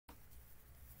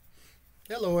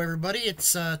Hello everybody,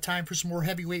 it's time for some more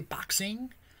heavyweight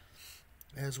boxing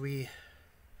as we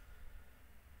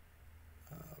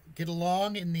get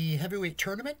along in the heavyweight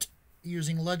tournament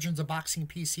using Legends of Boxing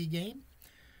PC game.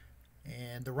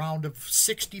 And the round of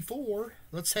 64,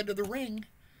 let's head to the ring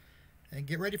and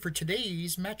get ready for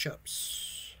today's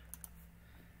matchups.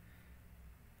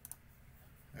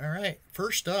 Alright,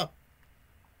 first up,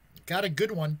 got a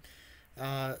good one.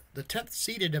 The 10th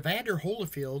seeded Evander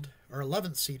Holyfield, or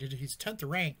 11th seeded, he's 10th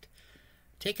ranked,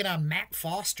 taking on Matt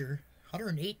Foster,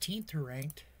 118th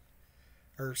ranked,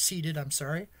 or seeded, I'm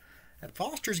sorry. And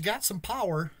Foster's got some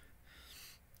power.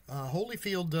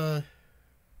 Holyfield,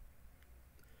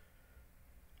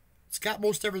 it's got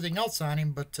most everything else on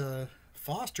him, but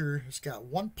Foster has got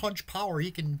one punch power. He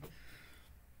can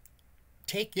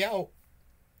take you out.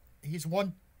 He's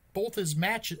won both his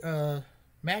matches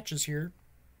here.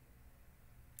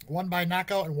 One by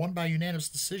knockout and one by unanimous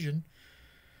decision.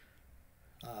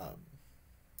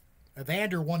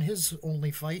 Evander won his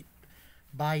only fight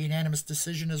by unanimous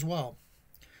decision as well.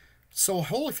 So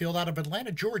Holyfield out of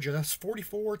Atlanta, Georgia, is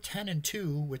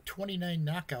 44-10-2 with 29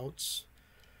 knockouts.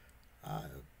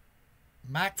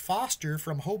 Mac Foster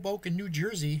from Hoboken, New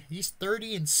Jersey, he's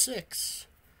 30-6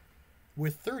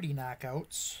 with 30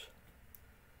 knockouts.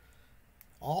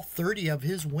 All 30 of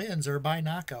his wins are by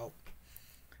knockout.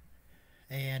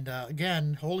 And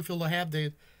again, Holyfield will have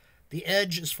the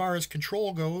edge as far as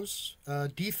control goes,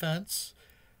 defense,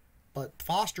 but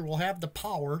Foster will have the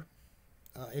power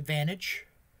advantage.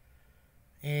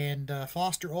 And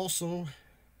Foster also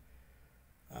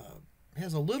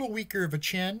has a little weaker of a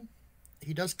chin.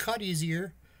 He does cut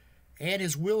easier, and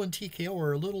his will and TKO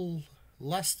are a little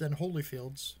less than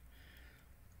Holyfield's.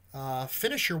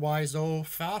 Finisher-wise, though,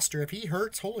 Foster, if he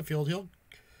hurts Holyfield,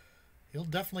 he'll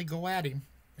definitely go at him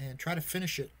and try to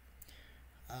finish it,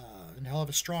 and he'll have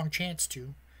a strong chance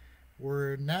to.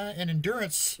 We're not, and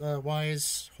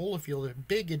endurance-wise, Holyfield, a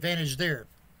big advantage there.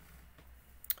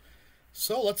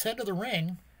 So let's head to the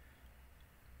ring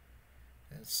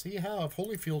and see how if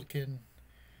Holyfield can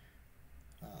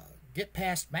get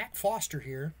past Mac Foster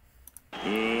here.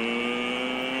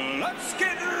 Let's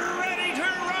get ready to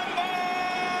rumble!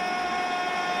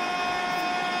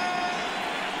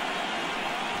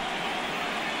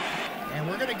 And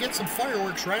we're going to get some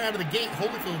fireworks right out of the gate.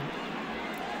 Holyfield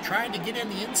trying to get in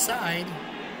the inside.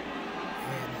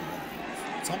 And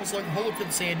it's almost like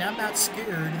Holyfield saying, I'm not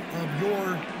scared of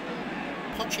your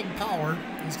punching power.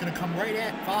 He's going to come right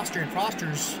at Foster, and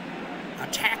Foster's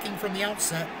attacking from the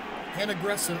outset and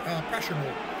aggressive pressure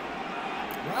mode.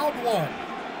 Round one.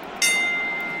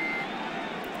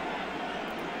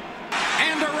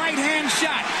 And a right hand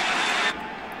shot.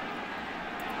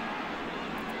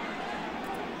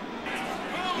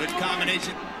 Good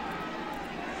combination.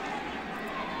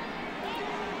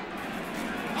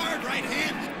 Hard right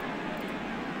hand.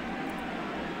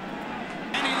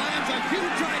 And he lands a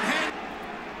huge right hand.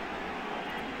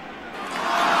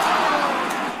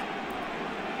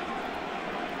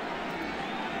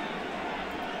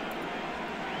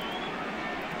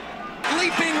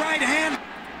 Leaping right hand.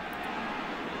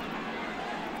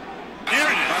 There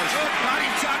it is. Good body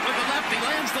shot with the left. He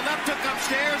lands the left hook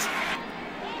upstairs.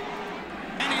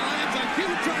 And he lands a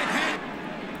huge right hand.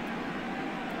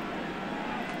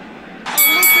 A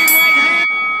looping right hand.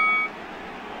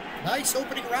 Nice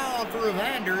opening round for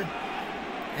Evander,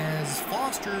 as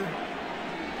Foster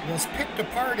was picked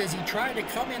apart as he tried to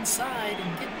come inside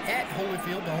and get at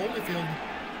Holyfield, but Holyfield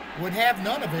would have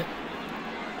none of it.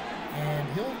 And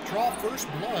he'll draw first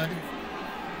blood.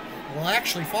 Well,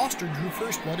 actually, Foster drew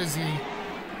first blood as the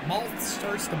mouth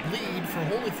starts to bleed for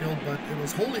Holyfield, but it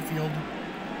was Holyfield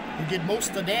who did most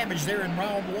of the damage there in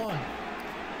round one.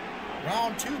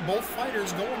 Round two, both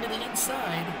fighters going to the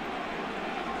inside.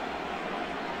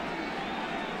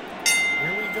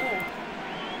 Here we go.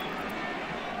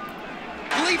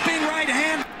 Leaping right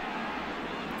hand.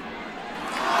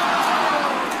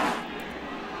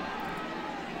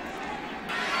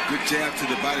 Good jab to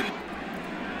the body.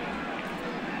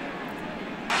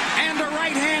 And a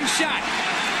right hand shot.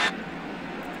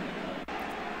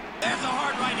 There's a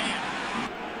hard right hand.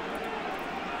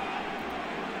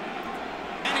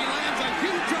 And he lands a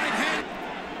huge right hand.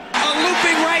 A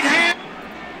looping right hand.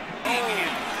 Oh,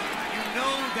 you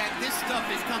know that this stuff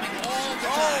is coming all the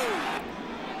time.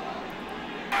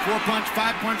 4-punch,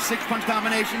 5-punch, 6-punch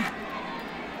combination.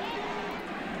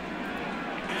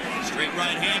 Straight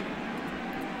right hand.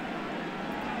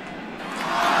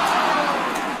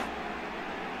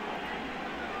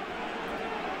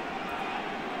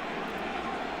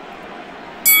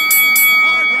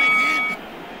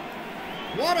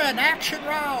 What an action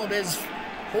round as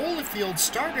Holyfield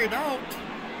started out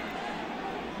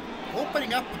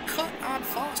opening up a cut on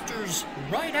Foster's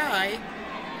right eye,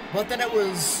 but then it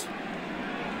was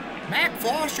Mac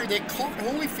Foster that caught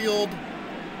Holyfield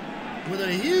with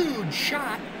a huge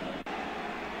shot.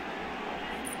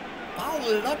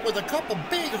 Followed it up with a couple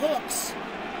big hooks,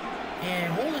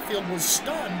 and Holyfield was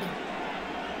stunned.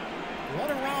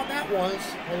 What a round that was.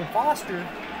 And Foster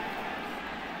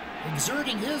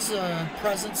exerting his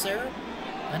presence there.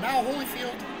 And now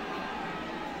Holyfield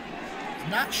is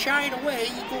not shying away.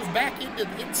 He goes back into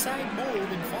the inside mode,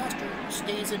 and Foster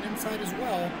stays in inside as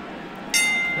well.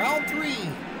 Round 3.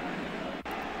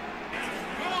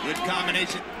 Good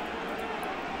combination.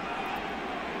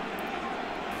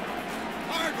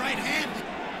 Hard right hand.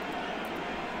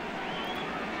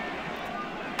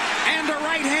 And a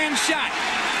right hand shot.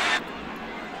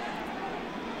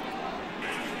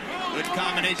 Good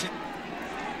combination.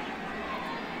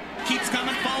 Keeps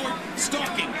coming forward.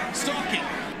 Stalking. There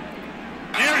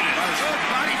he goes. Good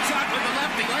body shot with the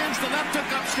left. He lands the left hook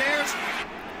upstairs.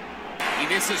 He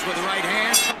misses with the right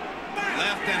hand.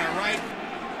 Left and a right.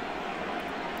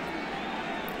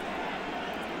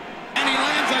 And he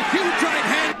lands a huge right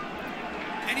hand.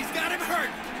 And he's got him hurt.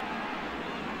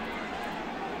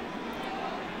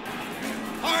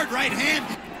 Hard right hand.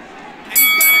 And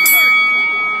he's got him hurt.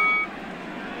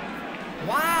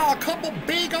 Wow, a couple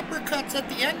big uppercuts at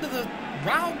the end of the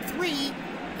round 3.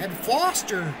 And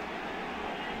Foster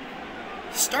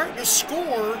starting to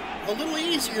score a little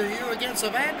easier here against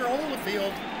Evander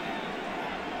Holyfield.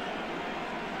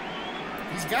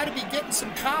 He's got to be getting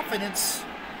some confidence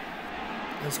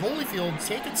as Holyfield's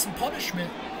taking some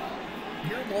punishment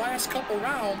here in the last couple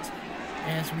rounds.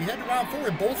 As we head to round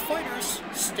 4, both fighters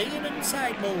staying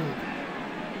inside mode.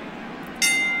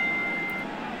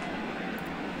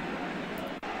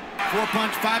 Four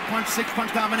punch, 5 punch, 6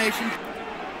 punch combination.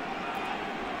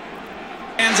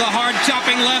 Lands a hard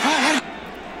chopping left.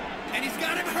 And he's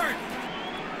got him hurt.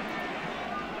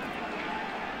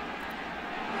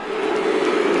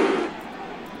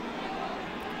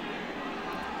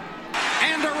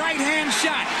 And a right hand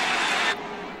shot.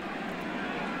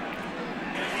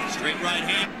 Straight right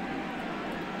hand.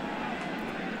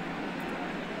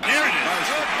 There it is.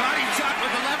 Good body shot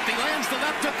with the left. He lands the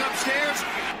left hook upstairs.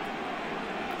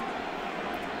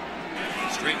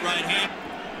 Straight right hand.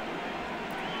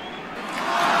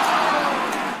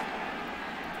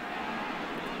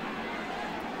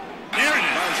 There it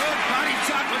is. Good body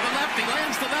shot with the left. He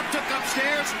lands the left hook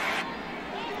upstairs.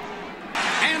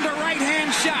 And a right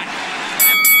hand shot.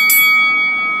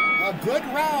 A good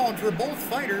round for both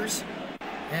fighters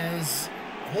as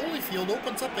Holyfield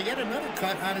opens up yet another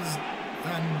cut on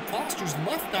Foster's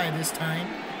left eye this time,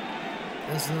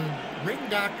 as the ring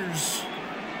doctor's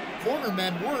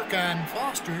cornermen work on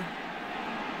Foster.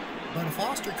 But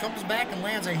Foster comes back and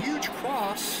lands a huge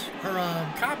cross, or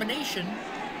a combination,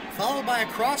 followed by a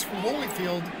cross from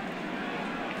Holyfield.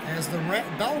 As the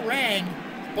bell rang,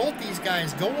 both these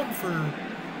guys going for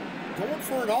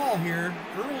it all here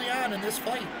early on in this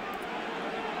fight.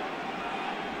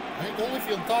 I think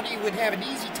Holyfield thought he would have an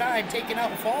easy time taking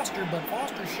out Foster, but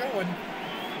Foster's showing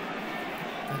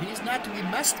that he's not to be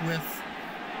messed with.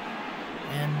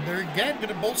 And they're again going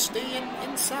to both stay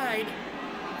inside,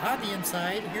 on the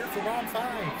inside, here for round 5.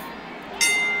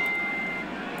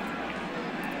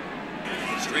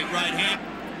 Straight right hand.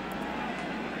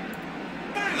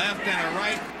 Left and a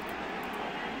right.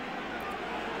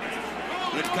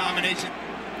 Good combination.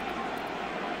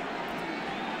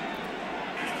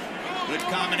 Good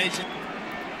combination.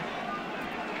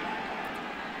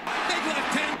 Big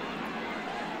left hand.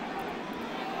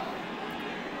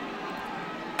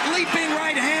 Leaping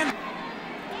right hand.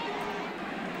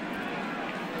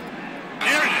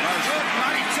 There it is. Good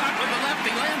body shot with the left.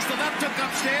 He lands the left hook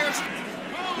upstairs.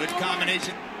 Good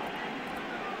combination.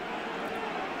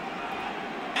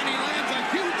 And he lands a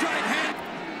huge right hand.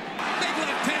 Big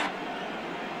left hand.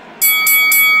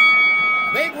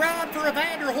 Big round for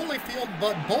Evander Holyfield,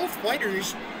 but both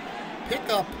fighters pick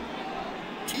up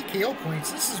TKO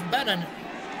points. This has been a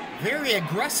very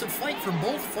aggressive fight from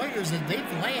both fighters, and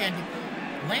they've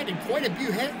landed quite a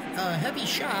few heavy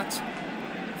shots.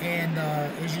 And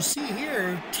as you see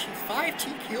here, 5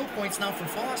 TKO points now for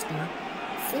Foster,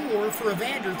 4 for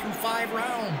Evander through 5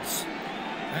 rounds.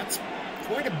 That's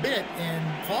quite a bit, and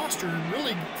Foster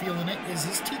really feeling it as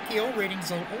his TKO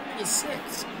ratings are only a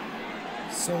 6.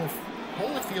 So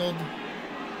Holyfield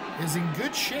is in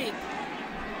good shape,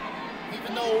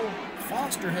 even though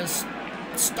Foster has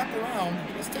stuck around.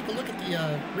 Let's take a look at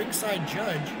the ringside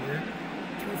judge here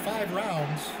through 5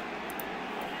 rounds.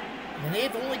 And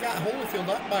they've only got Holyfield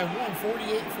up by 1,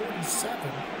 48-47.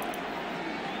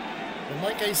 But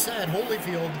like I said,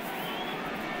 Holyfield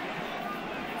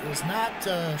is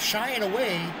not shying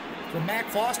away from Mac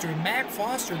Foster. And Mac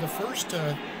Foster, the first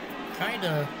to kind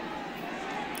of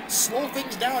slow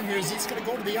things down here, as he's going to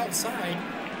go to the outside.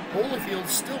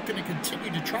 Holyfield's still going to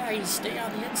continue to try to stay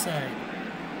on the inside.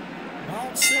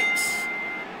 Round 6.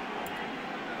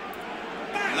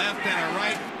 Left and a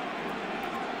right.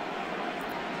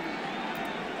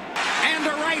 And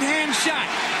a right-hand shot.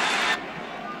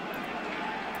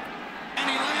 And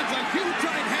he lands a huge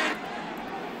right hand.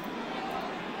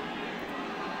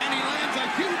 And he lands a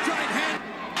huge right hand.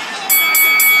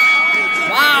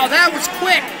 Wow, that was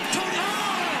quick.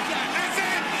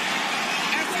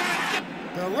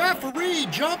 The referee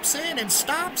jumps in and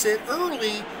stops it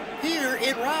early here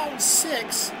in round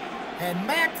 6. And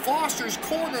Mac Foster's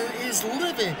corner is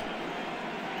livid.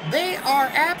 They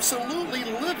are absolutely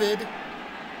livid.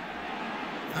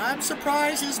 I'm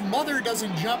surprised his mother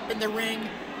doesn't jump in the ring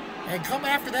and come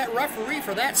after that referee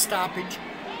for that stoppage.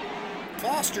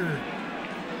 Foster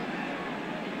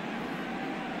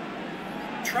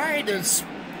tried to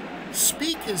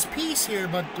speak his piece here,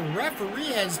 but the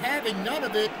referee is having none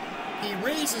of it. He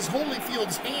raises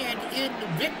Holyfield's hand in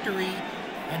victory,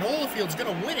 and Holyfield's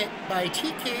going to win it by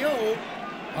TKO.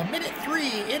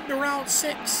 1:03 into round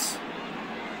 6.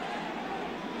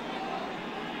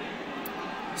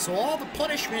 So all the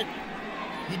punishment,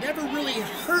 he never really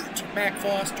hurt Mac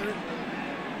Foster,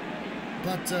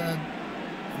 but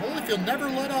Holyfield never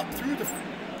let up through the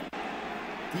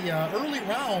early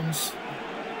rounds.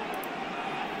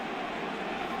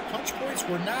 Punch points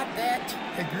were not that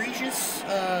egregious.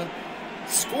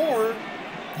 Score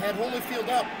had Holyfield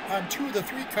up on 2 of the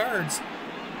 3 cards.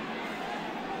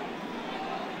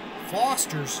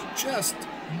 Foster's just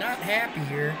not happy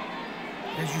here.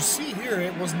 As you see here,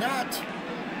 it was not,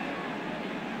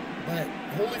 but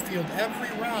Holyfield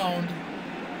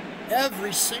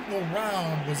every single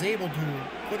round was able to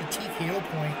put a TKO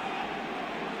point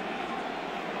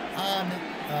on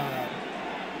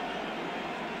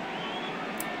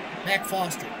Mac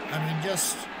Foster. I mean,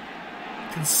 just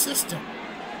consistent.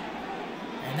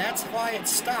 And that's why it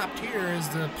stopped here, is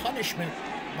the punishment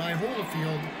by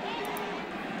Holyfield.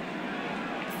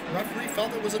 Referee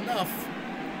felt it was enough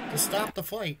to stop the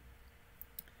fight.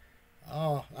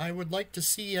 Oh, I would like to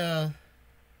see,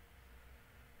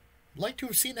 like to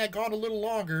have seen that gone a little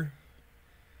longer.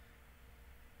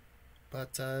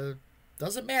 But,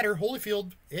 doesn't matter.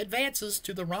 Holyfield advances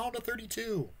to the round of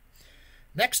 32.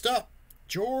 Next up,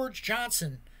 George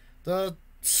Johnson, the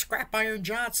Scrap Iron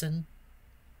Johnson,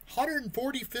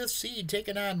 145th seed,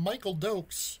 taking on Michael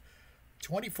Dokes,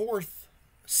 24th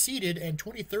seeded and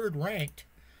 23rd ranked.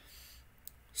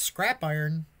 Scrap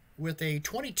Iron with a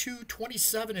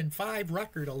 22-27-5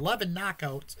 record, 11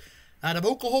 knockouts out of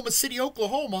Oklahoma City,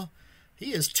 Oklahoma.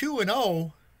 He is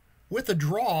 2-0 with a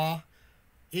draw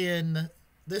in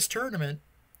this tournament.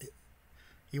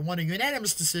 He won a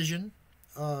unanimous decision,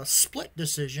 a split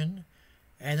decision,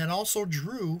 and then also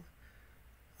drew.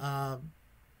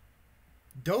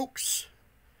 Dokes,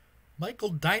 Michael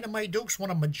Dynamite Dokes, won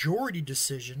a majority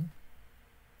decision.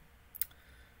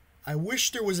 I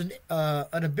wish there was an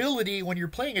ability when you're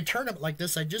playing a tournament like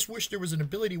this. I just wish there was an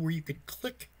ability where you could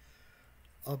click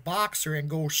a boxer and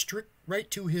go right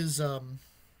to his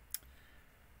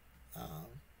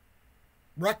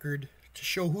record to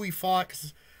show who he fought.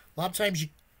 Because a lot of times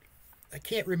I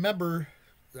can't remember.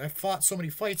 I fought so many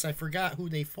fights, I forgot who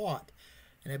they fought.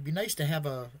 And it'd be nice to have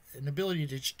an ability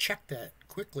to check that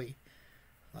quickly,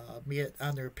 be it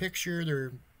on their picture,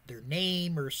 their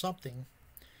name, or something.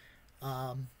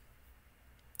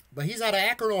 But he's out of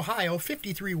Akron, Ohio,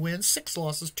 53 wins, 6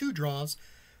 losses, 2 draws.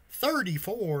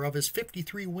 34 of his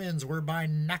 53 wins were by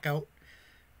knockout.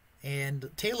 And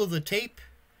tail of the tape,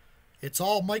 it's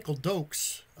all Michael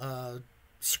Dokes.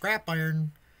 Scrap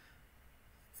Iron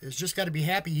has just got to be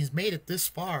happy he's made it this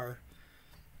far.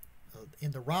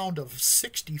 In the round of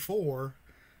 64,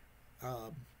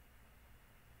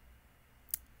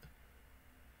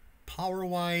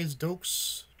 power-wise,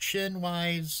 Dokes,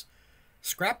 chin-wise,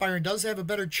 Scrap Iron does have a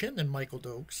better chin than Michael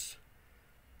Dokes.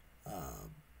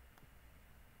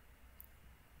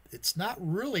 It's not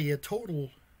really a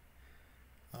total.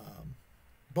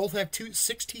 Both have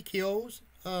 6 TKOs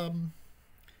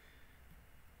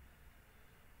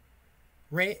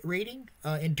rating.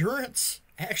 Endurance,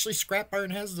 actually, Scrap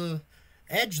Iron has the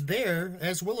edge there,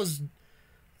 as well as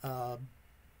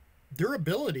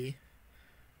durability.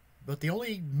 But the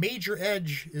only major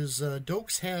edge is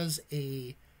Dokes has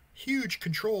a huge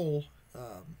control,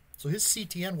 so his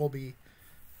CTN will be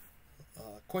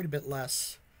quite a bit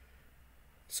less.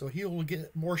 So he will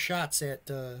get more shots at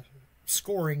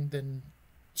scoring than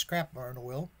scrap iron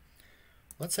oil.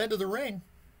 Let's head to the ring.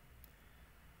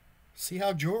 See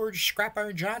how George Scrap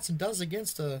Iron Johnson does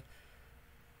against a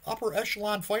upper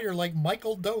echelon fighter like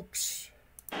Michael Dokes.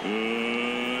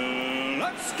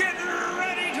 Let's get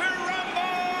ready to rumble!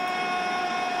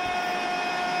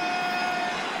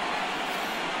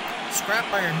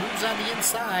 Scrap Iron moves on the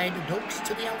inside, Dokes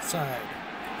to the outside.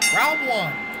 Round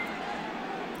 1.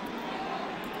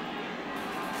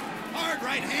 Hard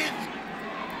right hand.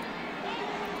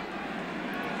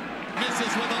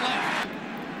 Misses with a left.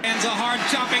 Hands a hard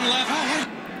chopping left.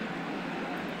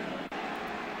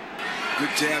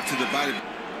 Good jab to the body.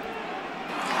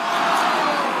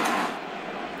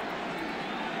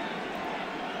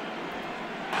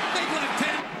 Big left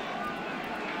hand.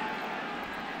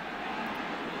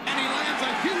 And he lands a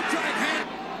huge right hand.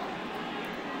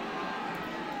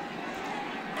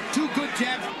 2 good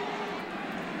jabs.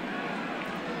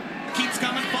 Keeps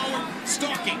coming forward.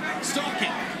 Stalking.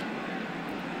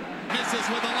 Misses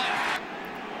with a left.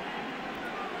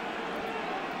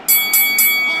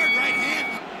 Hard right hand.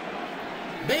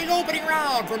 Big opening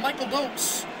round for Michael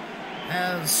Dokes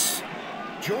as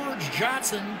George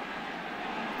Johnson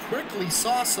quickly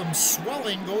saw some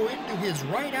swelling go into his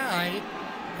right eye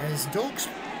as Dokes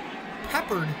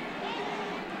peppered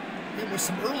him with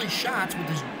some early shots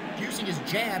with using his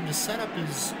jab to set up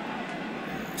his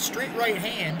straight right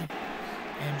hand.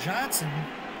 And Johnson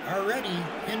already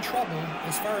in trouble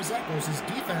as far as that goes. His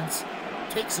defense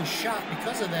takes a shot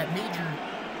because of that major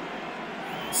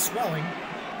swelling,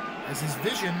 as his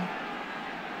vision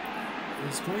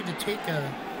is going to take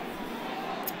a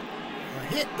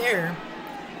hit there.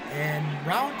 And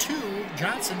round 2,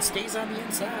 Johnson stays on the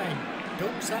inside,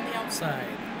 Dokes on the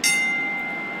outside.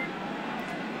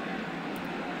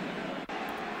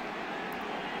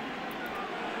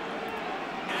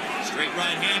 Straight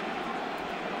right hand.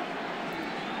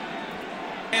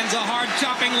 Hands a hard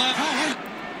chopping left.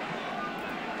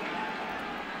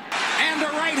 And a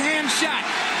right hand shot.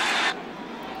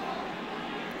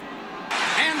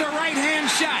 And a right hand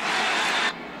shot.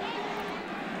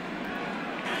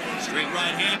 Straight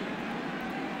right hand.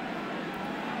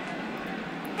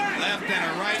 Left and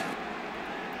a right.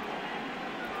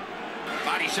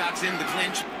 Body shots in the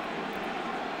clinch.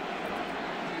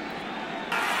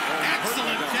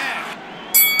 Excellent jab.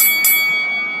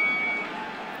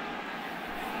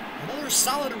 Another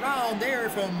solid round there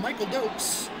from Michael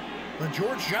Dokes, but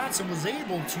George Johnson was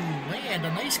able to land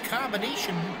a nice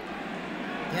combination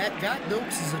that got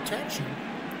Dokes' attention.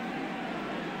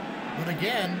 But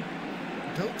again,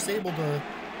 Dokes able to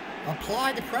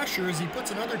apply the pressure as he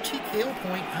puts another TKO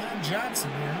point on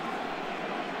Johnson here.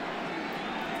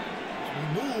 As we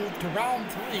move to round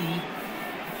 3,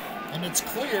 and it's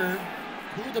clear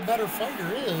who the better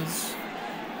fighter is.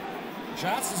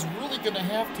 Johnson's really going to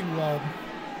have to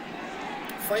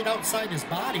fight outside his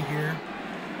body here.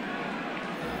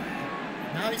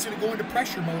 Now he's going to go into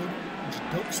pressure mode.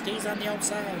 Dokes stays on the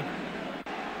outside.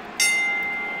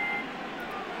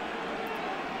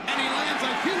 And he lands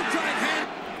a huge right hand.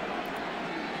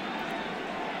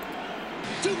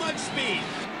 Too much speed.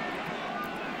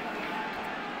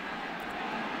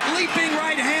 Leaping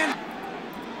right hand.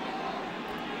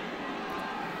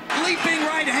 Leaping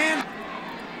right hand.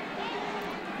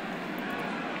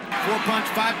 4-punch,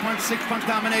 5-punch, 6-punch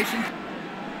combination.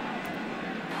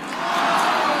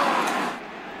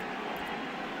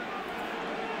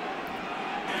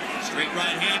 Straight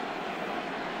right hand.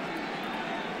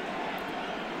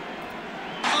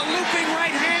 A looping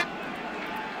right hand.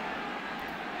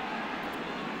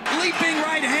 Leaping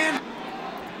right hand.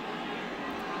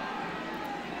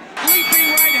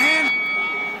 Leaping right hand.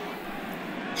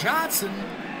 Johnson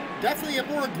definitely a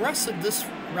more aggressive this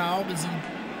round as he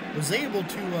was able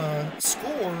to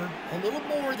score a little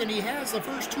more than he has the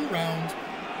first 2 rounds.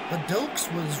 But Dokes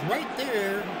was right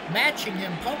there matching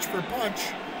him punch for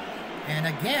punch. And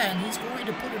again, he's going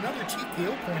to put another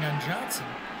TKO point on Johnson.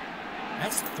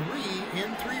 That's 3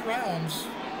 in 3 rounds.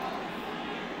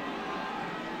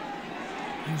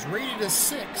 He's rated as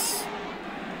 6.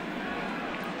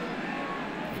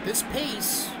 At this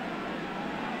pace,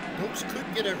 Dokes could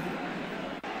get a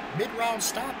mid-round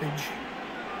stoppage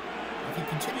if he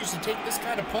continues to take this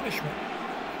kind of punishment.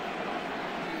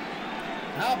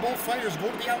 Now both fighters go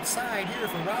to the outside here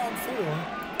for round 4.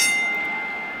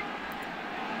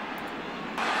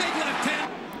 Big left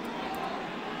hand.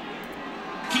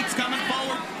 Keeps coming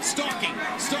forward. Stalking.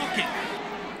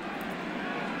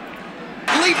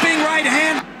 Leaping right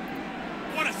hand.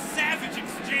 What a savage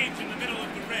exchange in the middle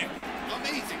of the ring.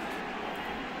 Amazing.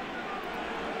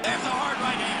 There's a hard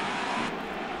right hand.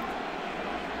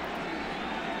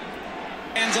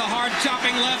 Hands a hard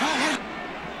chopping left.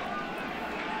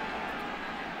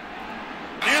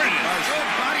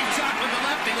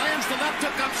 left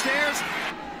hook upstairs.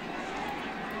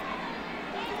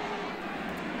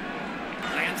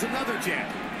 Lands another jab.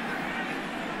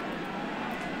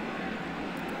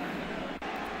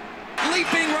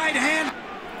 Leaping right hand.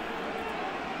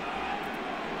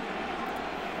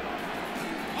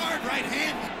 Hard right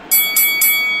hand.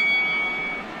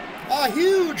 A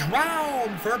huge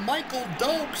round for Michael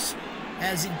Dokes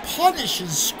as he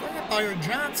punishes Scrap Iron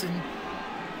Johnson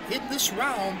in this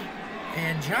round.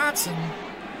 And Johnson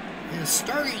is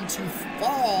starting to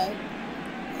fall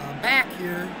back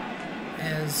here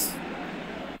as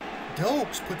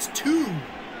Dokes puts 2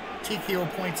 TKO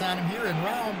points on him here in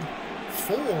round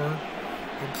 4,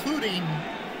 including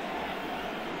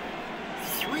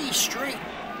 3 straight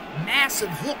massive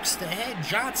hooks that had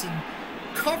Johnson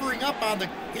covering up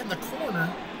in the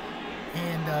corner,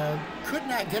 and could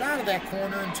not get out of that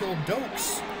corner until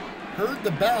Dokes heard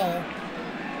the bell,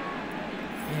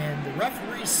 and the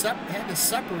referee had to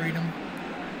separate him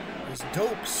as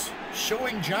Dokes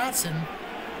showing Johnson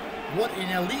what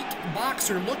an elite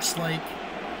boxer looks like,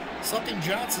 something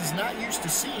Johnson's not used to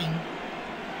seeing.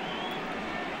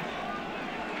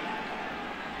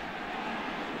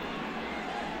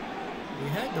 We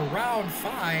head to round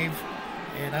 5,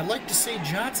 and I'd like to say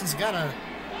Johnson's got a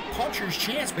puncher's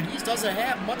chance, but he doesn't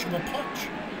have much of a punch.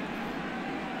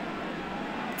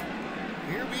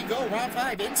 Here we go, round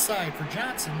 5, inside for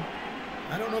Johnson.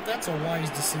 I don't know if that's a wise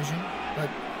decision, but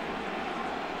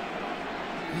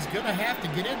he's going to have to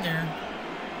get in there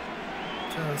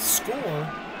to score.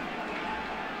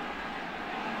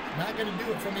 Not going to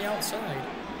do it from the outside.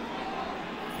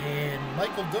 And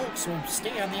Michael Dokes will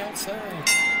stay on the outside.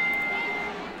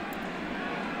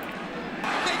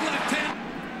 Big left hand.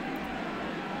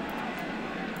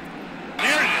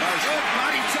 There it is. Good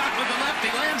body shot with the left.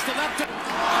 He lands the left.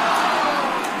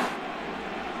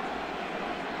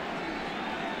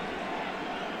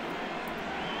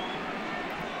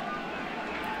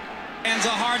 Lands a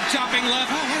hard chopping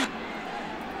left.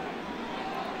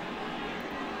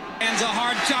 Lands a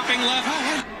hard chopping left.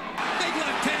 Big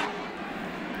left hand.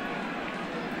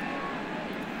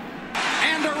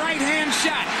 And a right hand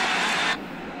shot.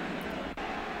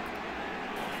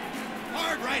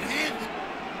 Hard right hand.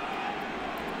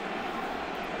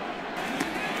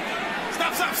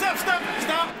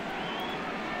 Stop.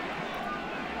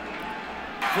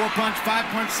 4-punch,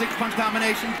 5-punch, 6-punch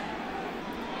combination.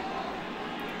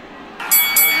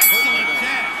 Excellent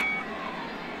jab.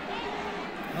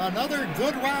 Another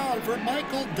good round for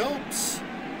Michael Dokes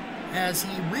as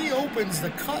he reopens the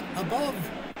cut above,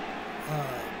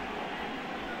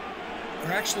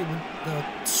 or actually the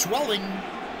swelling.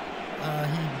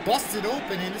 He busted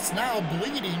open and it's now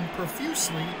bleeding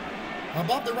profusely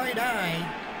above the right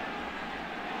eye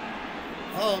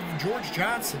of George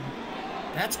Johnson.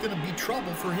 That's going to be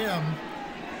trouble for him.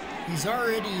 He's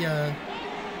already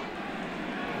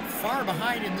far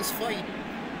behind in this fight.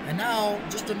 And now,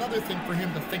 just another thing for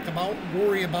him to think about,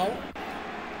 worry about,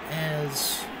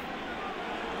 as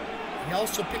he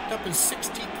also picked up his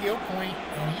 6th TKO point,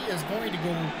 and he is going to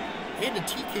go into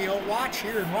TKO watch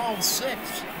here in round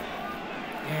 6.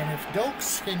 And if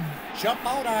Dokes can jump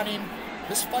out on him,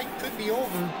 this fight could be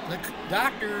over. The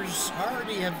doctors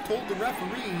already have told the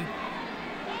referee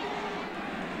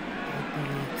that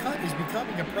the cut is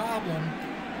becoming a problem,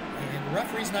 and the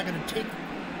referee's not going to take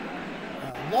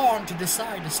long to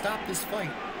decide to stop this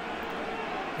fight.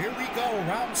 Here we go,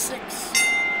 round 6.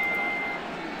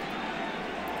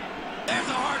 There's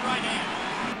a hard right hand.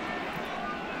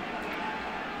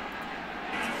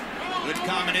 Good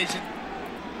combination.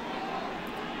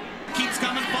 Keeps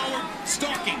coming forward,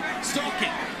 stalking.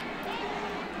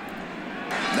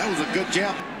 That was a good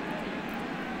jab.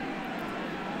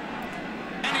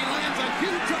 And he lands a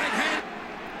huge right hand.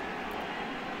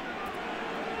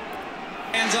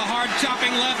 Lands a hard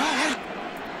chopping left.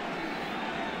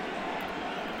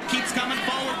 Keeps coming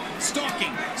forward,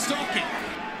 stalking.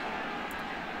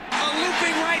 A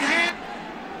looping right hand.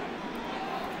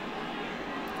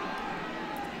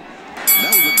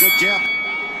 That was a good jab.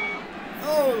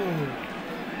 Oh,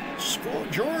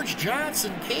 George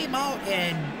Johnson came out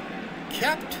and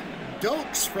kept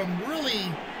Dokes from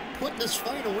really putting this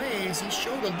fight away as he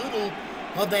showed a little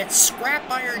of that scrap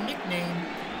iron nickname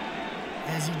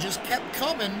as he just kept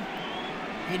coming.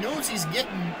 He knows he's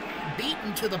getting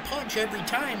beaten to the punch every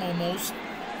time almost,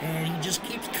 and he just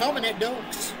keeps coming at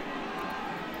Dokes.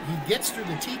 He gets through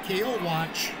the TKO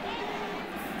watch,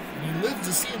 and he lives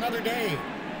to see another day.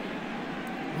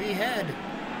 We head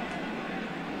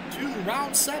to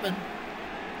round 7.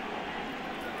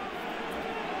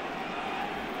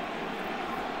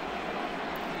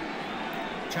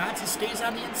 Johnson stays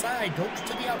on the inside, Dokes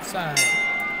to the outside.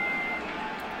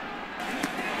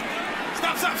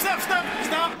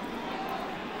 Stop.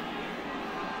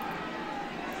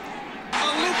 A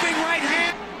looping right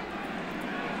hand.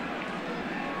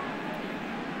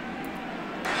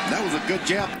 That was a good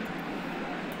jab.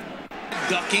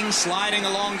 Ducking, sliding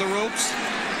along the ropes.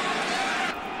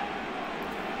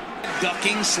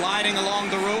 Ducking, sliding along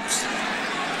the ropes.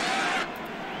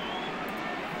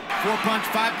 4-punch,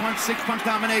 5-punch, 6-punch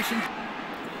combination.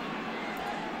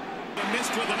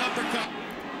 Missed with an uppercut.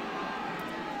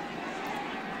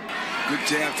 Good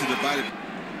jab to the body.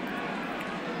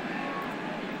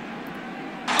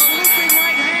 A looping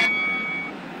right hand.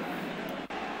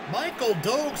 Michael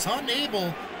Dokes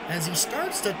unable, as he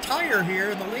starts to tire here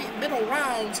in the late middle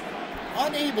rounds,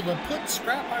 unable to put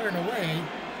Scrap Iron away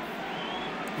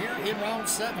here in round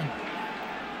 7.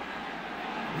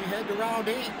 We head to round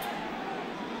 8.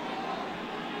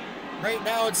 Right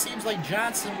now it seems like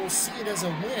Johnson will see it as a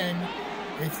win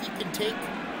if he can take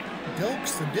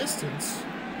Dokes the distance.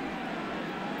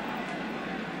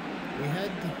 We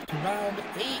head to round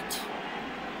 8.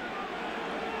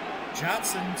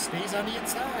 Johnson stays on the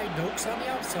inside, Dokes on the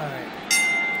outside.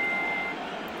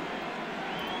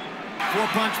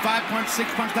 4-punch, 5-punch,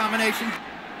 6-punch combination.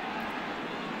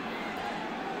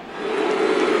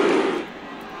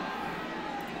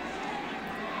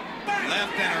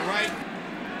 Left and a right.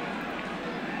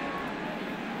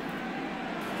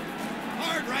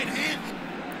 Hard right hand.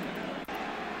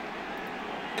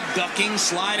 Ducking,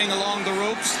 sliding along the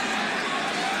ropes.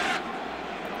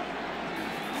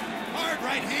 Hard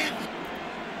right hand.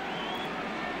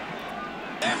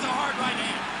 There's a hard right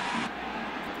hand.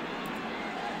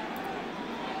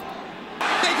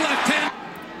 Big left hand.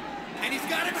 And he's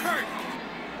got him hurt.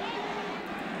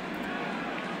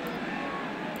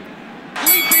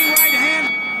 Leaping right hand.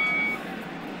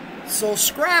 So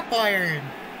Scrap Iron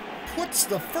puts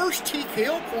the first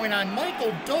TKO point on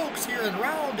Michael Dokes here in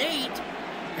round 8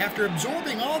 after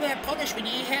absorbing all that punishment.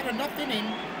 He had enough in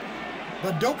him,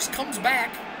 but Dokes comes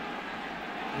back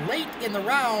late in the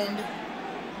round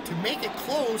to make it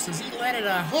close as he landed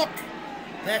a hook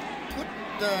that put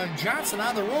Johnson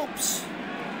on the ropes.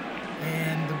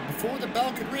 And before the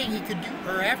bell could ring,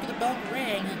 after the bell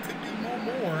rang, he could do no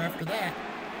more after that.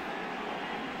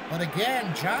 But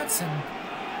again, Johnson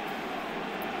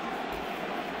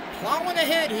plowing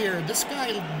ahead here. This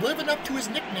guy living up to his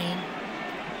nickname.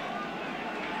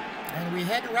 And we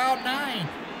head to round 9.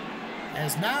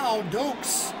 As now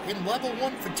Dokes in level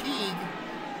 1 fatigue.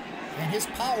 And his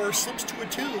power slips to a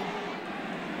 2.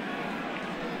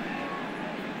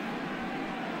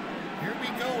 Here we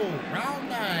go. Round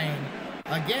 9.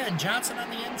 Again, Johnson on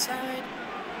the inside.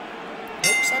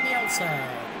 Dokes on the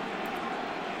outside.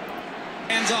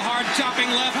 Lands a hard chopping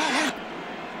left.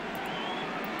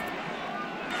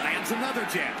 Lands another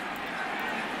jab.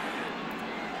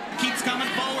 Keeps coming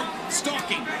forward.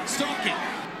 Stalking.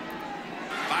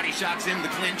 Body shots in the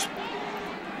clinch.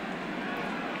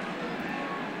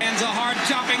 Lands a hard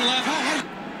chopping left.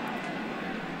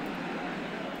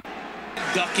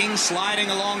 Ducking, sliding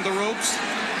along the ropes.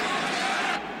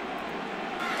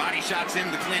 Body shots in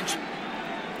the clinch.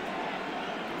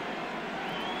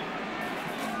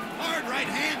 Hard right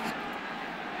hand.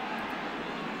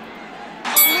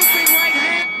 A looping right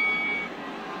hand.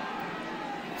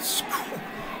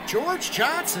 George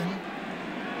Johnson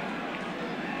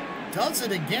does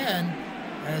it again,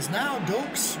 as now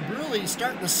Dokes really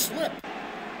starting to slip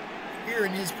here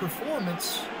in his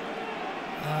performance.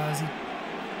 As he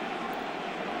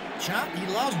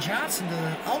allows Johnson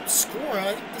to outscore.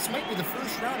 I think this might be the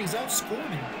first round he's outscored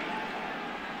him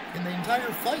in the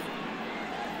entire fight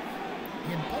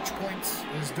in punch points,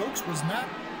 as Dokes was not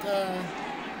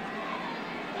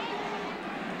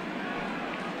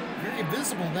very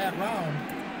visible that round.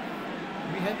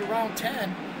 We head to round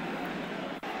 10.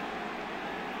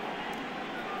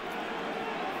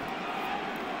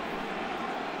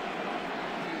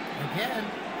 Again,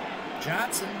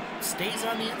 Johnson stays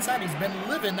on the inside. He's been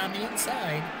living on the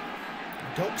inside.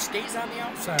 Dokes stays on the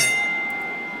outside.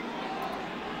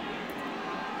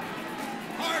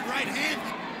 Hard right hand.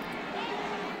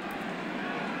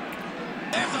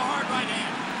 There's a hard right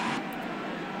hand.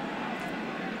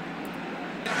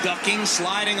 Ducking,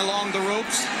 sliding along the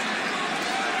ropes.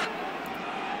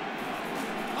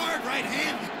 Hard right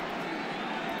hand.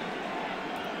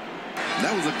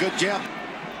 That was a good jab.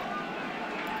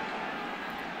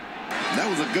 That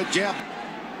was a good jab.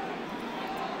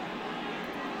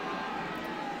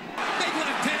 Big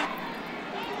left hand.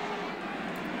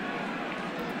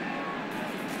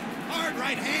 Hard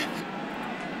right hand.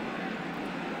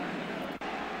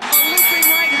 A looping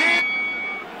right hand.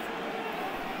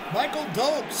 Michael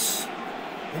Dokes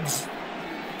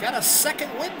got a second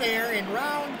win there in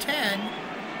round 10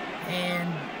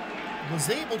 and was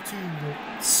able to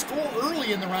score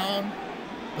early in the round,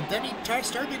 but then he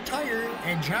started to tire,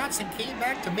 and Johnson came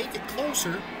back to make it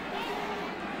closer.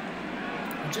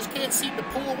 He just can't seem to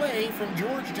pull away from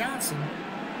George Johnson.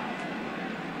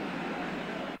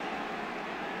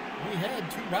 We head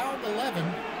to round 11,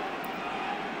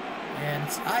 and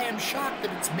I am shocked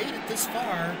that it's made it this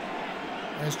far,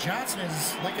 as Johnson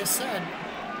has, like I said,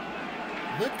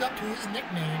 lived up to his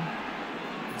nickname,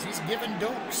 as he's given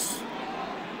Dokes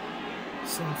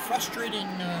some frustrating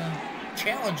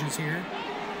challenges here.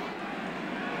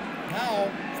 Now,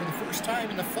 for the first time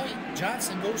in the fight,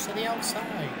 Johnson goes to the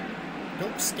outside.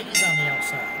 Dokes stays on the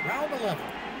outside. Round 11.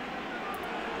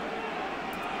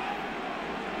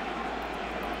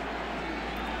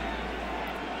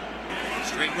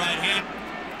 Straight right hand.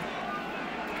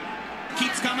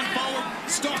 Keeps coming forward.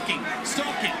 Stalking.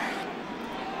 Stalking.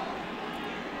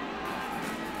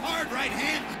 Hard right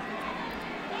hand.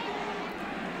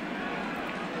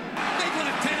 Big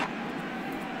left hand.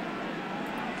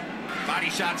 Body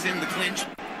shots in the clinch.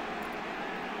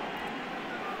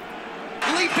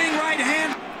 Leaping right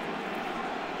hand.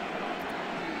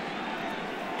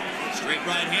 Straight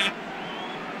right hand.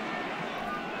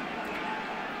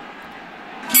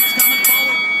 Keeps coming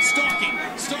forward.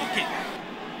 Stalking. Stalking.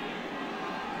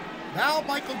 Now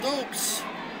Michael Dokes.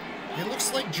 It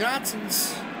looks like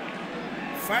Johnson's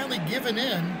finally given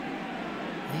in.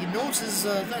 He knows his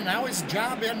thing. Now his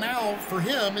job now for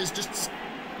him is just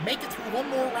make it through one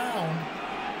more round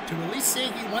to at least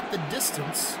say he went the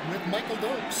distance with Michael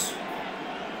Dokes.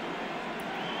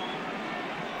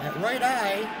 That right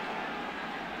eye,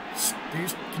 they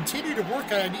continue to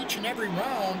work on it each and every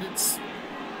round. It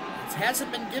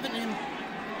hasn't been giving him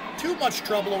too much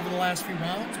trouble over the last few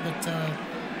rounds, but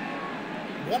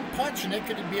one punch and it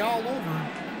could be all over.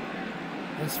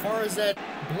 As far as that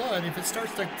blood, if it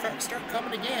starts to start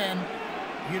coming again,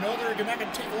 you know they're not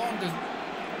going to take long to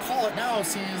call it now,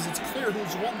 seeing as it's clear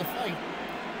who's won the fight.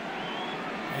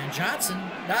 And Johnson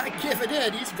not giving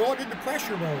in. He's going into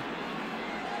pressure mode.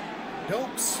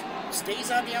 Dokes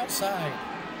stays on the outside.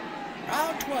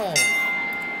 Round 12.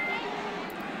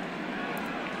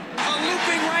 A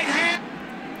looping right hand.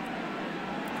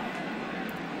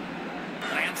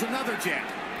 Lands another jab.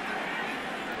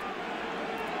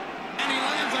 And he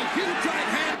lands a huge right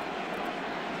hand.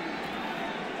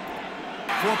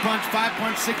 4-punch,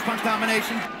 5-punch, 6-punch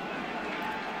combination.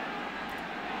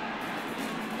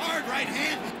 Hard right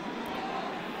hand.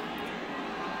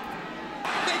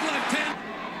 Big left hand.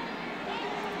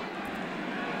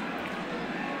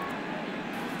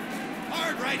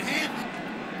 Hard right hand.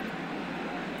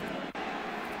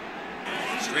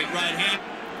 Straight right hand.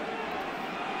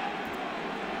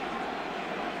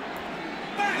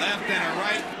 Left and a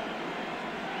right.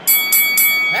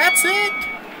 That's it.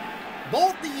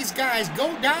 Both these guys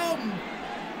go down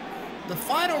the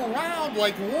final round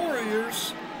like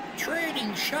warriors,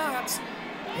 trading shots.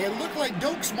 It looked like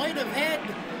Dokes might have had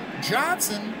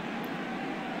Johnson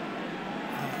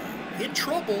in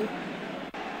trouble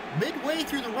midway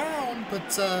through the round,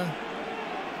 but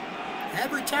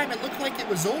every time it looked like it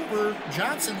was over,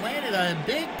 Johnson landed a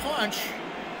big punch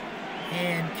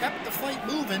and kept the fight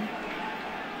moving.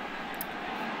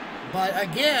 But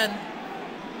again,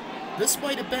 this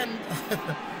might have been,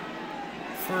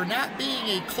 for not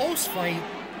being a close fight,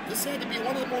 this had to be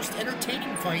one of the most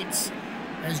entertaining fights,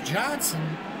 as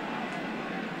Johnson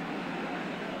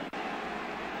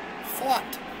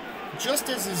fought just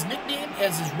as his nickname,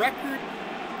 as his record,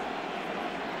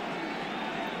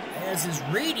 as his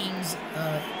ratings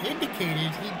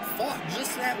indicated. He fought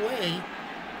just that way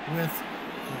with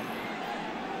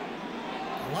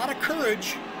a lot of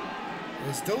courage,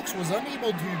 as Dokes was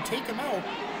unable to take him out.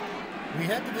 We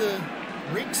head to the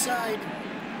ringside,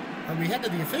 or we head to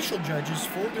the official judges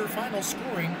for their final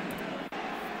scoring.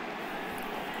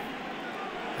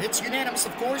 It's unanimous,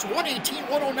 of course.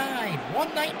 118-109,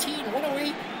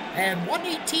 119-108, and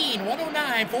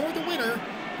 118-109 for the winner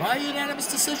by unanimous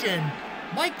decision,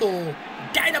 Michael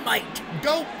Dynamite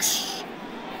Dokes.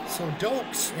 So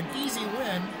Dokes, an easy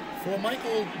win for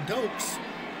Michael Dokes,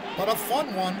 but a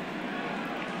fun one,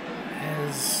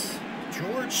 as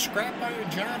George Scrap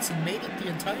Iron Johnson made it the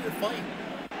entire fight.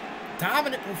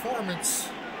 Dominant performance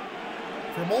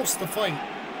for most of the fight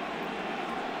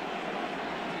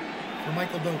for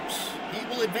Michael Dokes. He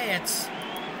will advance.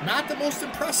 Not the most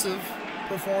impressive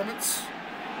performance,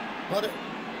 but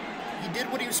he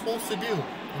did what he was supposed to do,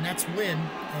 and that's win,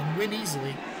 and win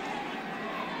easily.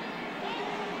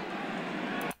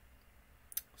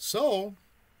 So,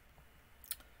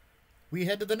 we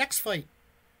head to the next fight.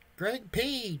 Greg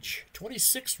Page,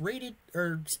 26 rated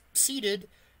or seeded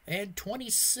and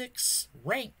 26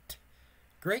 ranked.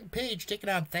 Greg Page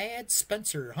taking on Thad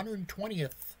Spencer,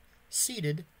 120th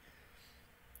seeded.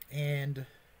 And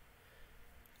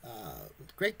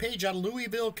Greg Page out of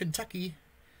Louisville, Kentucky.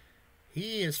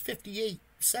 He is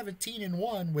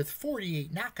 58-17-1 with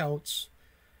 48 knockouts.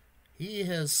 He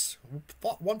has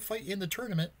fought one fight in the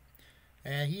tournament,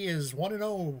 and he is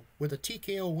 1-0 with a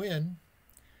TKO win.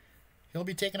 He'll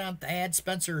be taking on Thad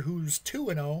Spencer, who's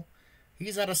 2-0.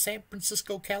 He's out of San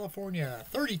Francisco, California.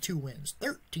 32 wins,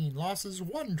 13 losses,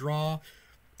 1 draw.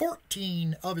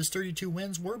 14 of his 32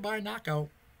 wins were by knockout.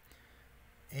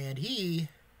 And he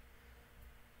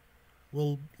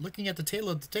will, looking at the tail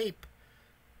of the tape,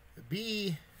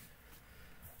 be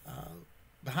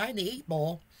behind the 8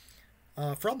 ball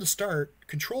from the start.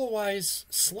 Control-wise,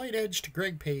 slight edge to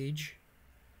Greg Page.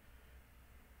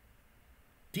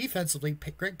 Defensively,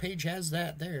 Greg Page has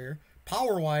that there.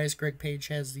 Power-wise, Greg Page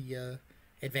has the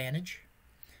advantage.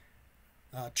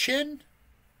 Chin,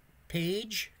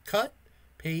 Page. Cut,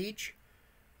 Page.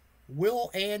 Will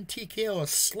and TKO, a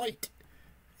slight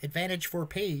advantage for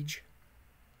Page.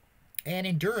 And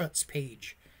endurance,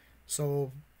 Page.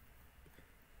 So,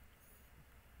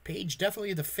 Page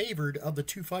definitely the favored of the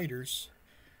two fighters.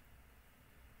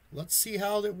 Let's see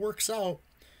how that works out.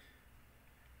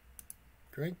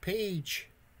 Greg Page.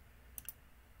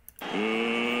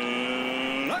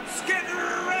 Let's get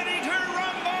ready to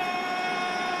rumble!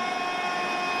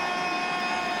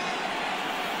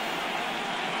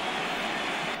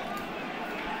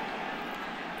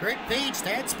 Greg Page,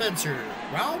 Thad Spencer.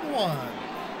 Round 1.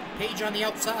 Page on the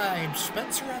outside,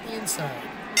 Spencer on the inside.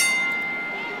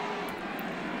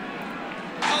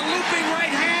 A looping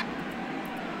right hand.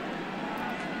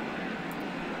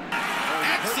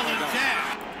 Excellent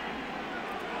jab.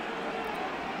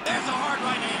 There's a hard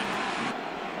right hand.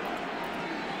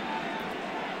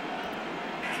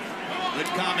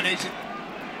 Good combination.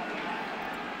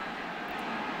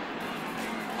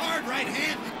 Hard right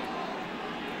hand.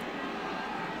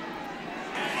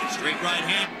 Straight right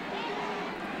hand.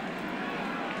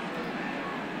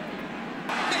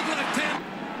 Big attempt.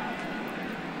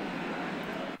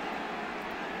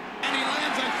 And he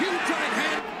lands a huge right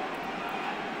hand.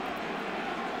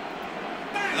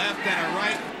 Left and a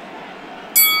right.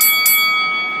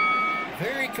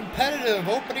 Very competitive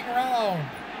opening round.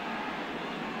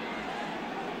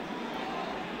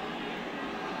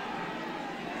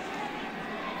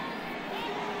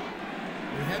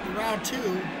 We head to round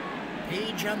 2.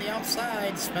 Page on the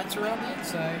outside, Spencer on the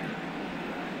inside.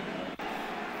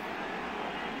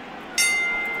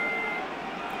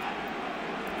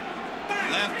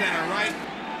 Left and a right.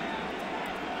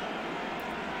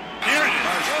 There it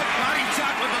is. Good body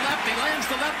shot with the left. He lands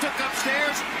the left hook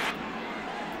upstairs.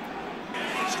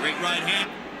 Straight right hand.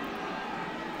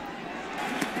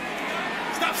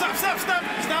 Stop, stop, stop, stop,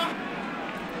 stop.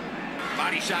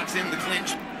 Body shots in the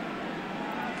clinch.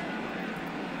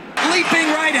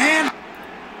 Leaping right hand.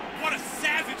 What a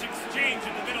savage exchange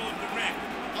in the middle of the ring.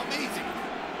 Amazing.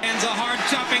 Ends a hard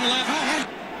chopping left.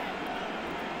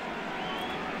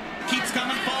 Keeps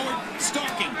coming forward.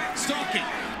 Stalking. Stalking.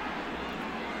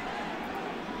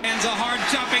 Ends a hard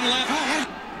chopping left.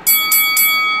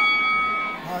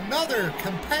 Another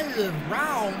competitive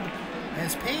round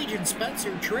as Page and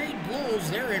Spencer trade blows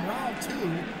there in round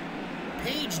 2.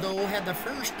 Page, though, had the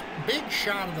first big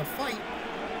shot of the fight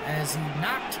as he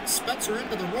knocked Spencer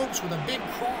into the ropes with a big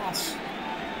cross.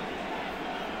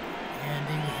 And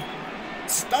he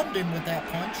stunned him with that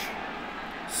punch.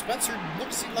 Spencer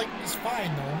looks like he's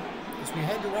fine, though, as we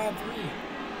head to round 3.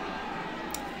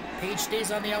 Page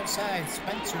stays on the outside,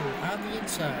 Spencer on the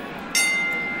inside.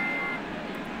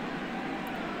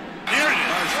 There it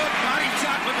is. Good body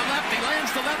shot with the left. He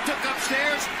lands the left hook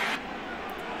upstairs.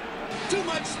 Too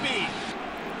much speed.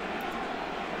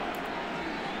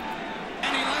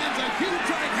 And he lands a huge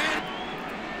right hand.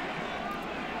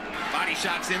 Body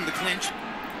shots in the clinch.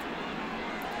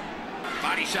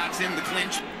 Body shots in the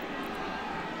clinch.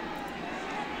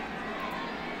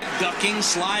 Ducking,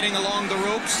 sliding along the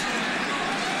ropes.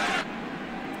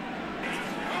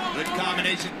 Good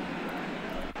combination.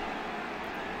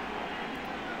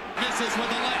 Misses with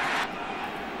the left.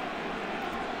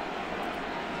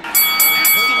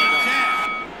 Excellent jab.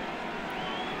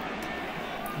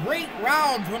 Great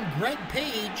round from Greg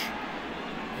Page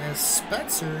as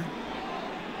Spencer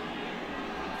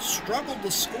struggled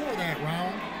to score that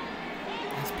round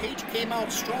as Page came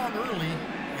out strong early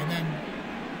and then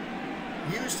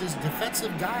used his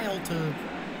defensive guile to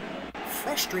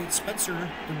frustrate Spencer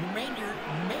the remainder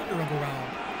of the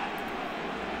round.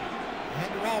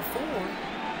 And to round 4.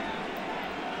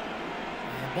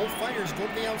 both fighters go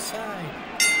to the outside.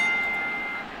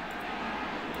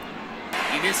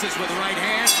 He misses with the right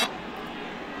hand.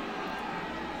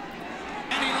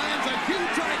 And he lands a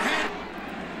huge right hand.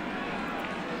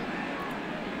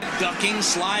 Ducking,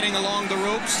 sliding along the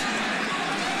ropes.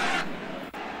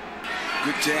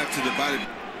 Good jab to the body.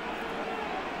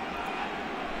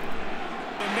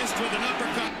 Missed with an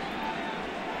uppercut.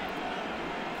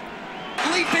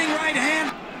 Leaping right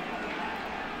hand.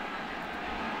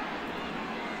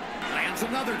 Lands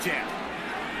another jab.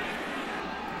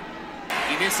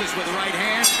 He misses with the right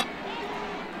hand.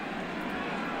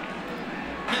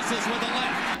 Misses with the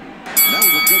left. That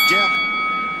was a good jab.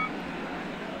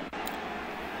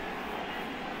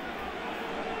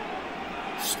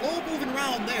 Slow moving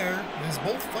round there as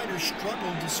both fighters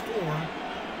struggled to score.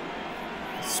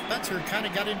 Spencer kind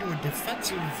of got into a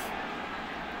defensive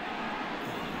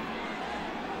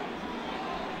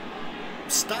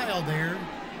style there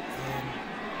and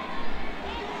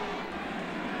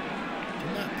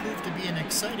did not prove to be an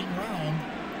exciting round.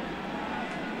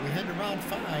 We head to round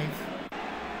 5.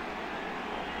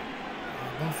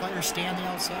 Both fighters stay on the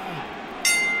outside.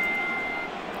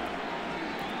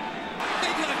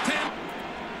 Big left hand.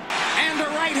 And a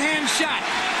right hand shot.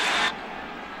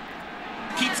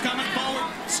 Keeps coming forward.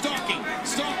 Stalking.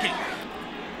 Stalking.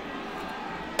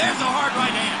 There's a hard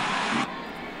right hand.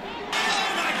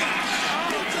 Oh my gosh.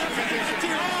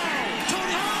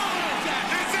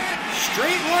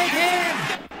 Straight right hand.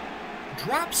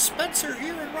 Drops Spencer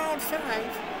here in round 5.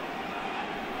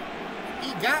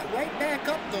 He got right back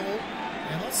up though.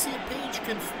 And let's see if Page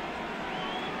can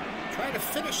try to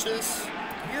finish this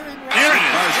here in round 5. There it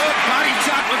is. Good body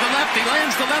shot with the left. He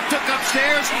lands the left hook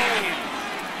upstairs.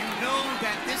 You know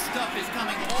that this stuff is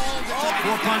coming all the time.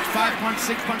 4-punch, 5-punch,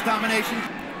 6-punch domination.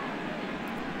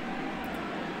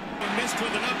 Missed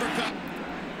with an uppercut.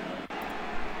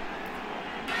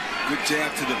 Good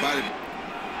jab to the body.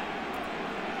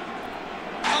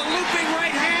 A looping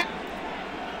right hand.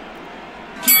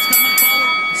 Keeps coming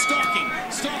forward. Stalking.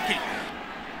 Stalking.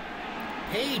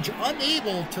 Page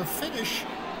unable to finish,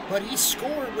 but he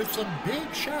scored with some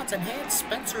big shots and had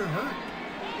Spencer hurt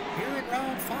here in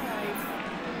round 5.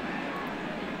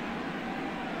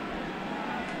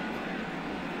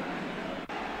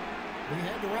 We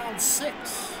head to round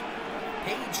 6.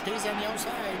 Page stays on the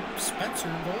outside. Spencer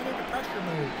going into pressure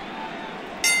mode.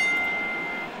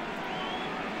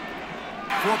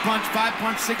 4-punch,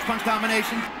 5-punch, 6-punch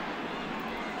domination.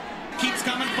 Keeps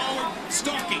coming forward.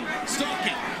 Stalking.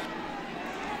 Stalking.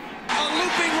 A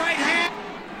looping right hand.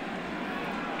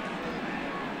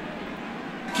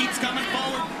 Keeps coming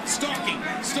forward. Stalking.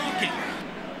 Stalking.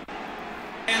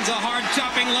 Ends a hard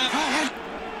chopping left.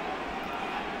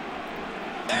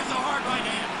 There's a hard right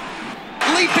hand.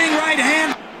 Leaping right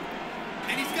hand.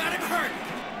 And he's got him hurt.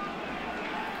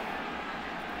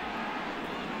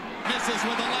 Misses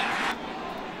with the left.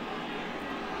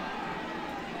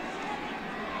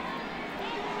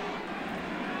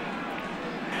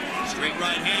 Straight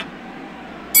right hand.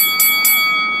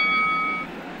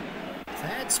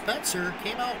 Thad Spencer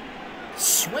came out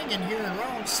swinging here in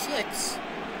round 6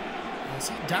 as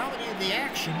he dominated the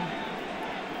action.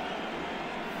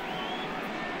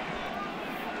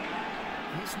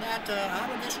 He's not out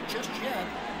of this just yet.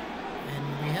 And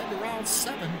we head to round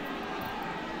 7.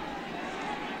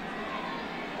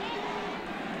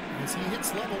 As he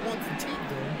hits level 1 fatigue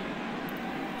though.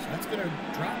 So that's going to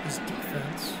drop his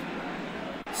defense.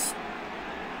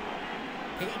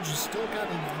 Page has still got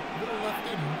a little left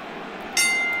in him.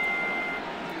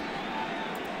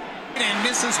 And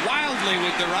misses wildly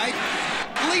with the right.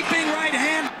 Leaping right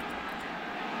hand.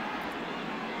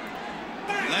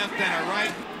 Left and a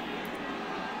right.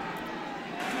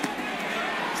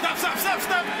 Stop, stop, stop,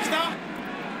 stop, stop.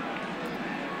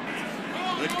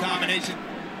 Good combination.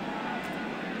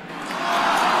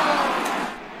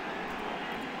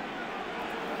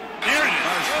 There it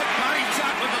is. Good body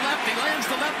shot with the left. He lands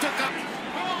the left hook up.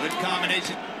 Good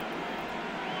combination.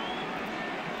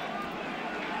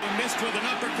 Missed with an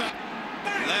uppercut.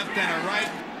 Left and a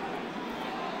right.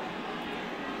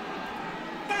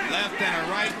 Left and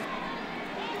a right.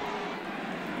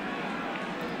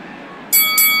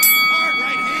 Hard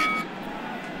right hand.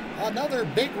 Another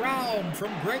big round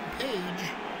from Greg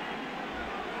Page.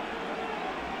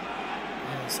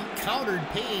 As he countered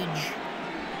Page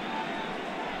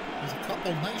with a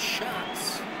couple nice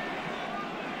shots.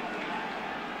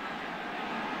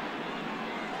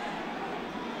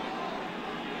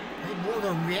 Played more of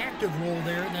a reactive role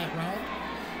there in that round.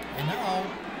 And now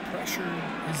pressure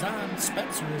is on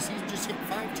Spencer as he's just hit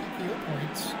 5 TKO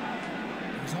points.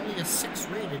 He's only a 6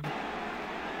 rated.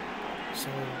 So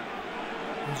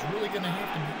is really going to have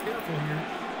to be careful here.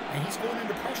 And he's going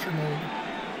into pressure mode.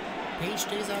 Page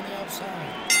stays on the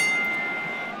outside.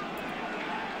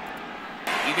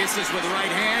 He misses with the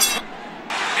right hand.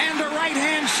 And a right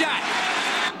hand shot.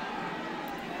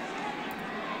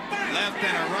 Left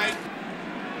and a right.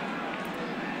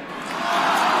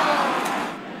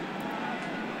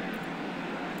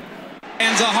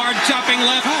 And a hard chopping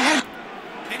left.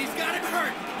 And he's got him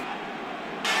hurt.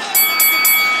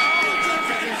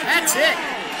 That's it.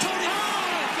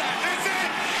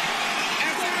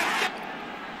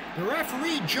 The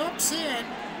referee jumps in,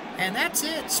 and that's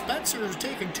it. Spencer's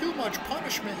taking too much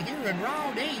punishment here in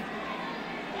round 8.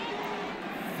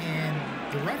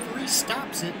 And the referee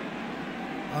stops it.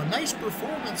 A nice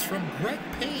performance from Greg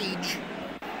Page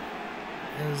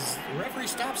as the referee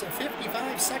stops at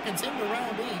 55 seconds into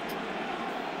round 8.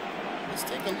 Let's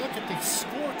take a look at the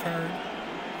scorecard,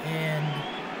 and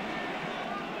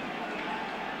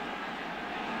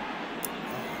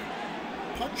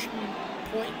punch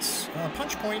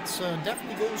points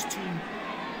definitely goes to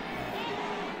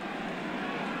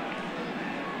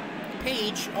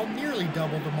Page. Nearly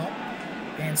doubled them up,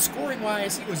 and scoring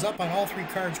wise he was up on all 3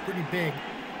 cards pretty big.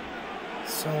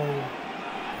 So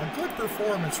a good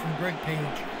performance from Greg Page,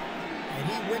 and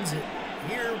he wins it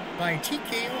here by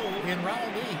TKO in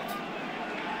round 8.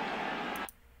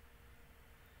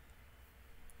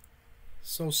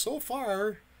 So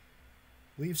far,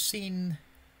 we've seen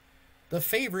the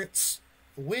favorites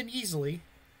win easily,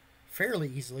 fairly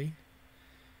easily.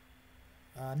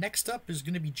 Next up is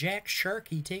going to be Jack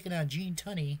Sharkey taking on Gene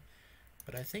Tunney,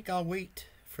 but I think I'll wait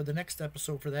for the next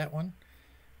episode for that one.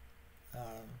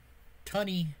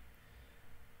 Tunney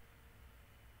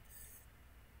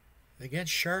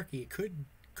against Sharkey.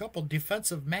 Couple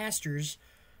defensive masters,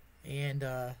 and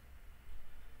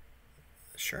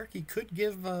Sharkey could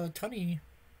give Tunney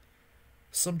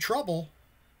some trouble.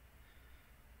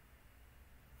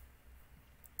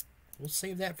 We'll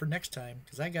save that for next time,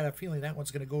 because I got a feeling that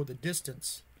one's going to go the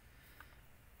distance.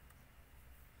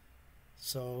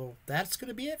 So that's going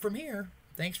to be it from here.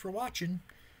 Thanks for watching,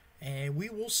 and we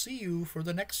will see you for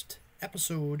the next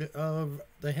episode of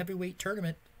the Heavyweight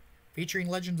Tournament featuring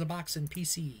Legends of Boxing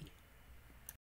PC.